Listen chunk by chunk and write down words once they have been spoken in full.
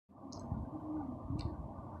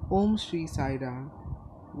Om Sri Sai Ram.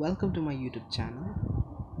 Welcome to my YouTube channel.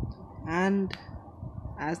 And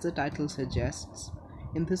as the title suggests,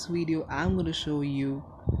 in this video I'm going to show you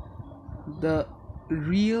the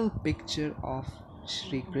real picture of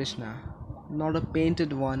Sri Krishna, not a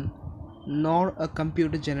painted one, nor a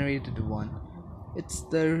computer generated one. It's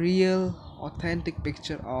the real authentic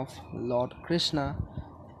picture of Lord Krishna,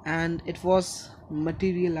 and it was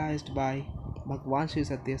materialized by Bhagwan Sri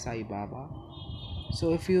Sathya Sai Baba.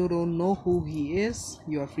 So if you don't know who he is,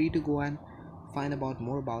 you are free to go and find out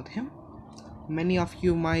more about him. Many of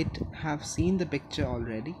you might have seen the picture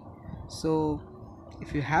already, so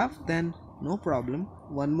if you have, then no problem,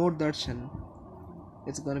 one more darshan,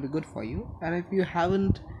 it's gonna be good for you. And if you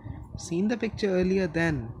haven't seen the picture earlier,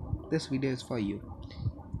 then this video is for you.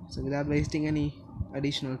 So without wasting any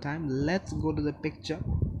additional time, let's go to the picture.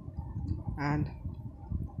 And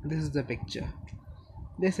this is the picture.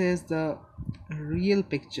 This is the real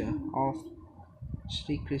picture of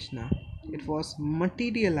Sri Krishna. It was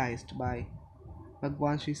materialized by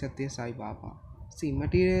Bhagwan Sri Sathya Sai Baba. See,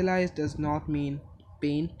 materialized does not mean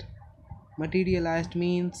paint. Materialized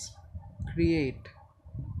means create.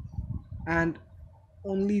 And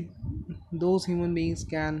only those human beings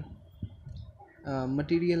can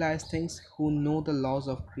materialize things who know the laws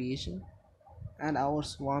of creation. And our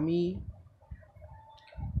Swami,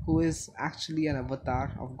 who is actually an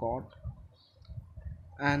avatar of God,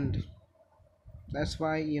 and that's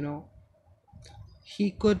why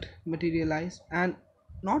he could materialize. And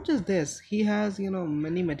not just this, he has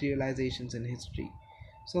many materializations in history.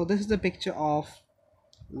 So this is the picture of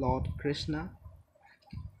Lord Krishna.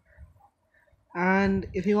 And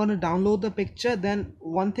if you want to download the picture, then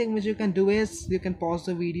one thing which you can do is you can pause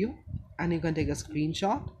the video and you can take a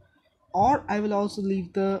screenshot, or I will also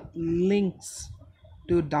leave the links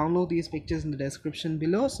to download these pictures in the description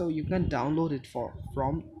below, so you can download it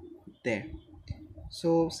from there.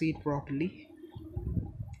 So see it properly.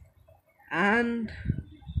 And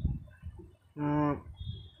the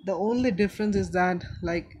only difference is that,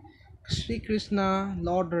 like, Sri Krishna,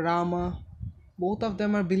 Lord Rama, both of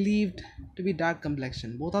them are believed to be dark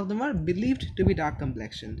complexion.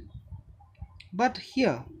 But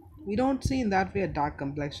here we don't see in that way a dark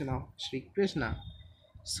complexion of Sri Krishna.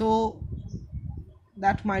 So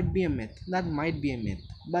that might be a myth.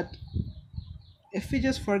 But if we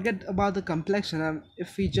just forget about the complexion, and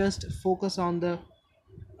if we just focus on the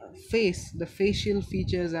face, the facial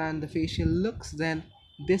features and the facial looks, then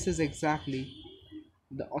this is exactly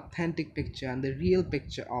the authentic picture and the real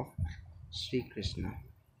picture of Sri Krishna.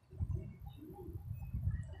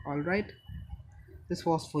 Alright, this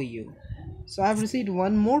was for you. So I've received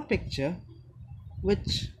one more picture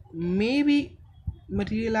which may be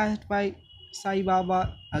materialized by Sai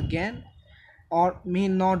Baba again, or may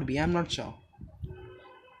not be, I'm not sure.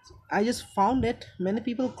 I just found it. Many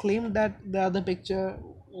people claimed that the other picture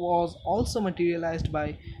was also materialized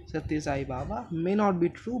by Sathya Sai Baba. May not be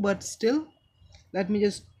true, but still, let me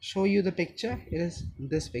just show you the picture. It is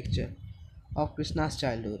this picture of Krishna's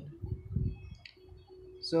childhood.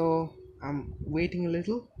 So I'm waiting a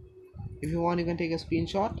little. If you want, you can take a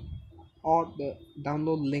screenshot, or the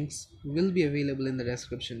download links will be available in the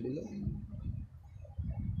description below.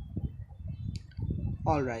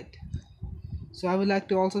 Alright, so I would like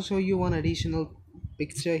to also show you one additional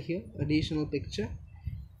picture here,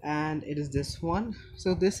 and it is this one.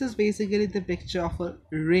 So this is basically the picture of a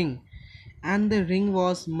ring, and the ring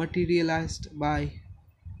was materialized by,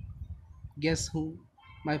 guess who?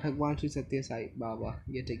 By Bhagwan Sri Sathya Sai Baba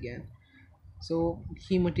yet again. So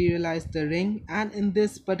he materialized the ring, and in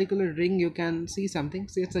this particular ring you can see something.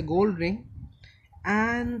 See, it's a gold ring,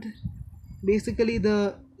 and basically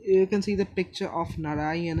you can see the picture of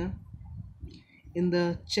Narayana. In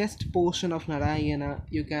the chest portion of Narayana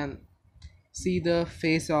you can see the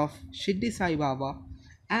face of Shirdi Sai Baba,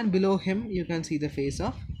 and below him you can see the face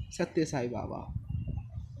of Sathya Sai Baba.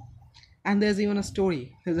 And there's even a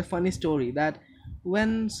funny story, that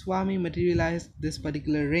when Swami materialized this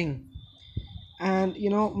particular ring, and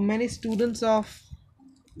many students of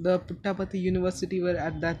the Puttapati University were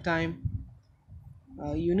at that time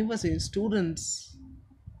university students,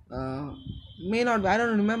 may not, I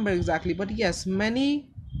don't remember exactly, but yes, many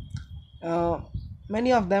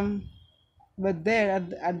of them were there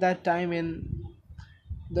at that time in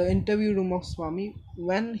the interview room of Swami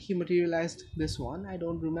when he materialized this one. I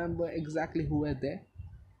don't remember exactly who were there,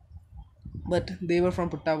 but they were from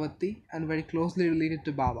Puttavati and very closely related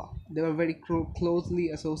to Baba. They were very closely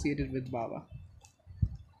associated with Baba.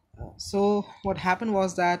 So what happened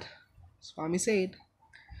was that Swami said,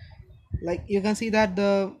 like, you can see that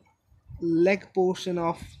the leg portion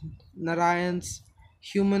of Narayan's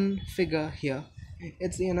human figure here,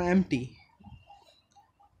 it's empty.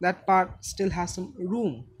 That part still has some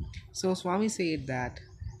room. So Swami said that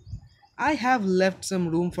I have left some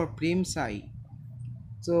room for Prem Sai.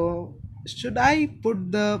 So should I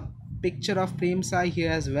put the picture of Prem Sai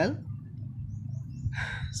here as well?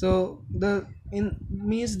 So the in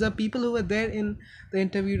means the people who were there in the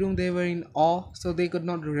interview room, they were in awe, so they could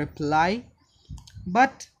not reply.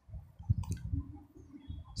 But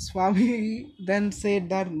Swami then said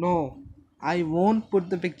that no, I won't put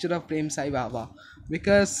the picture of Prem Sai Baba,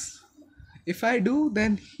 because if I do,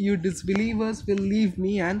 then you disbelievers will leave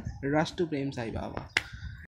me and rush to Prem Sai Baba.